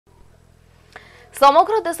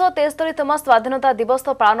समग्र देश 73तम स्वाधीनता दिवस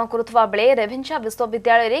पालन करुवा बेले रेभेन्सा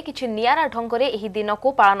विश्वविद्यालय रे किछि नियारा ढंगरे एही दिन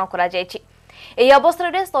को पालन करा जायछि। एही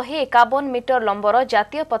अवसर रे 151 मीटर लंबर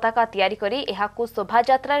जातीय पताका तैयारी करी एहाकु शोभा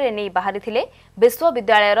यात्रा रे नै बाहरिथिले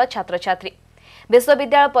विश्वविद्यालयर छात्र छात्री।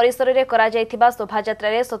 विश्वविद्यालय परिसर रे करा जायथिबा शोभा यात्रा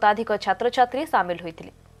रे शताधिक छात्र छात्री शामिल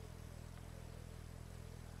होइथिले।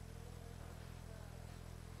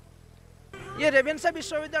 ये रेभेन्सा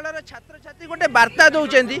विश्वविद्यालय छात्र छात्री गोटे वार्ता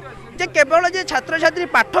दौरान जे केवल जे छात्र छात्री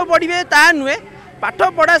पाठ पढ़े ता नुहे पाठ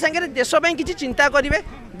पढ़ा सागर देश किसी चिंता करेंगे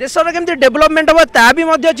देशर केमती डेभलपमेंट हम ता भी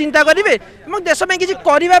चिंता करेंगे देश किसी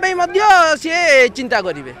करने सी चिंता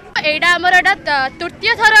करेंगे। एटा हमर एटा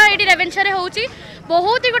तृतीय थर एटी रेभेन्सा रे होउची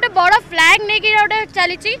बहुत ही गोटे बड़ फ्लैग नै कि गोटे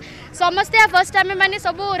चलीची समस्त फर्स्ट आमे माने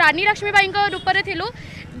सब रानी लक्ष्मी बाई रूप में थिलु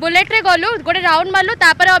बुलेट रे गलु गोटे राउंड मारलु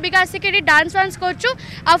तापर अबिका आसिक डांस वांस करछु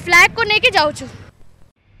आ फ्लैग को लेके जाउछु।